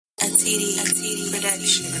TD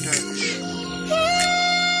Production.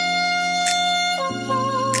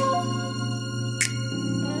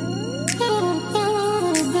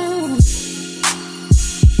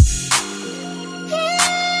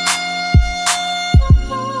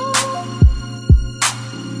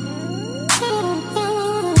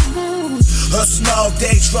 Hustling all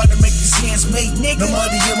day, trying to make these ends meet, nigga. No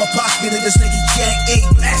money in my pocket, and this nigga can't eat.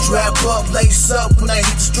 Strap up, lace up when I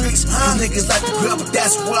hit the streets. These niggas like to grab, but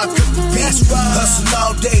that's why I cook the beats. Hustling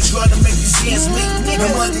all day, trying to make these ends meet,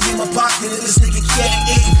 nigga. No money in my pocket, and this nigga can't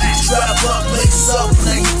eat. Strap up, lace up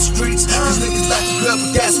when I hit the streets. These niggas like to grab,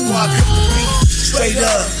 but that's why I cook the beats. Straight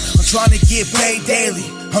up, I'm trying to get paid daily.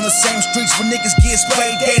 On the same streets where niggas get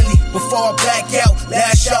sprayed daily. Before I black out,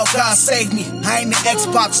 lash out, God save me. I ain't the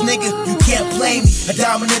Xbox nigga, you can't play me. A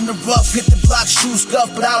diamond in the rough, hit the block, shoe scuff,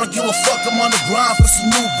 but I don't give a fuck, I'm on the grind for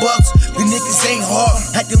some new bucks. The niggas ain't hard,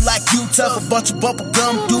 acting like you tough. A bunch of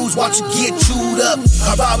bubblegum dudes, watch you get chewed up.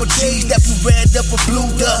 I ride with G's that be red up or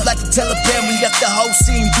blued up. Like the Taliban, we left the whole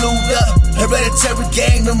scene glued up. Hereditary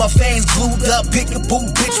game and my fangs glued up. Pick a boo,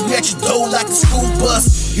 bitch, we at your door like a school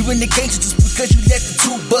bus. You in the gangster just because you let the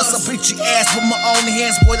two bust. I beat your ass with my own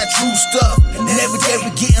hands, boy, that true stuff. And every day we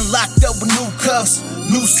getting locked up with new cuffs.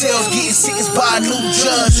 New cells getting sentenced by a new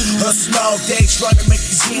judge. Hustling all day, trying to make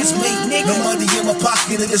these ends meet, nigga. No money in my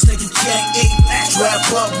pocket, and this nigga can't eat. Strap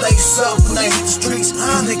up, lace up when I hit the streets.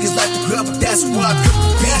 These niggas like to grab, but that's why I cook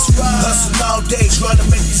the beats. Hustling all day, trying to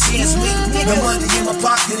make these ends meet, nigga. No money in my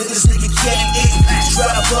pocket, and this nigga can't eat.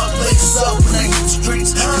 Strap up, lace up when I hit the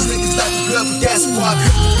streets. These niggas like to grab, but that's why I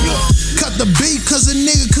cook the beats. Cut the beat cause a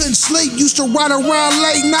nigga couldn't sleep. Used to ride around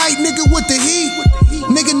late night, nigga, with the heat.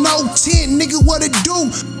 Nigga, no tent, nigga, what it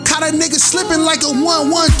do? Caught a nigga slipping like a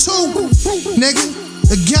 1-1-2. Nigga,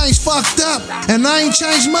 the game's fucked up, and I ain't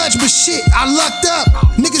changed much, but shit, I lucked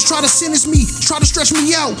up. Niggas try to sentence me, try to stretch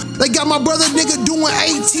me out. They got my brother nigga doing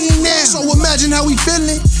 18 now. So imagine how we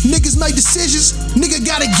feeling. Niggas make decisions, nigga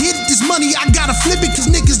gotta get it. This money, I gotta flip it,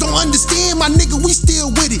 cause niggas don't understand. My nigga, we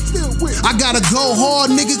still with it. I gotta go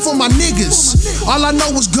hard, nigga, for my niggas. All I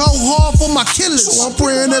know is go hard for my killers. So I'm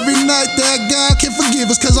praying every night that God can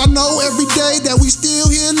forgive us, cause I know every day that we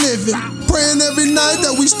still here living. Praying every night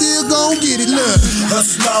that we still gon' get it, look.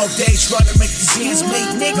 Hustling all day, trying to make these ends meet,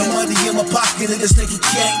 nigga. No money in my pocket, and this nigga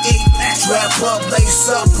can't eat. Strap up, lace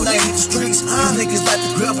up when I hit the streets. These niggas like to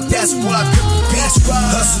grab, but that's why I cook the beats.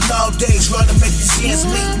 Hustling all day, trying to make these ends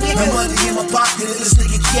meet, nigga. No money in my pocket, and this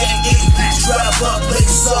nigga can't eat. Strap up,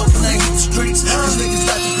 lace up when I hit the streets. These niggas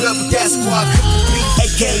like to grab, but that's why I cook the beats.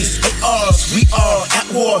 AKs, ARs, we are at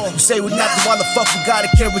war. You say we're not, then why the fuck we gotta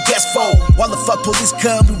carry gas for? Why the fuck police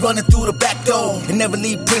come, we running through the back door and never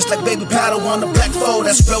leave prints like baby powder on the black fold.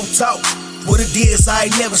 That's real talk. What it is, I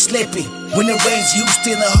ain't never slipping. When it rains, you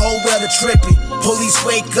still a whole world of tripping. Police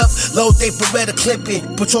wake up, load they Beretta clipping.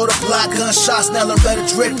 Patrol the block, gunshots, now Loretta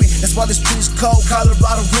dripping. That's why the streets cold,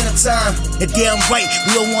 Colorado winter time. And damn right,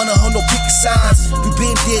 we don't wanna hold no picket signs. We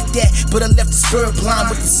been did that, but I left the spirit blind.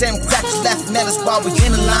 With the same crackers laughing at us while we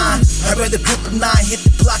in the line. I'd rather grip a 9, hit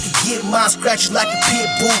the block and get mine. Scratch you like a pit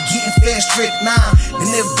bull, getting fair strict 9. And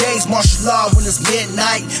every day's martial law when it's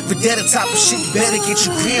midnight. Vendetta type of shit, you better get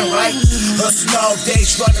your grin right. Hustling all day,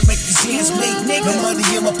 trying to make these ends meet, nigga. No money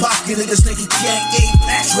in my pocket, and this nigga can't eat.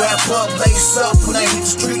 Strap up, lace up when I hit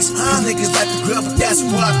the streets. These niggas like to grab, but that's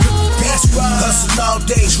why I cook the beats. Hustling all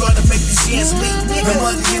day, trying to make these ends meet, nigga. No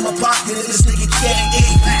money in my pocket, and this nigga can't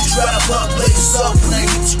eat. Strap up, lace up when I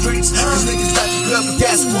hit the streets. These niggas like to grab, but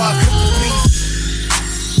that's why I cook the beats.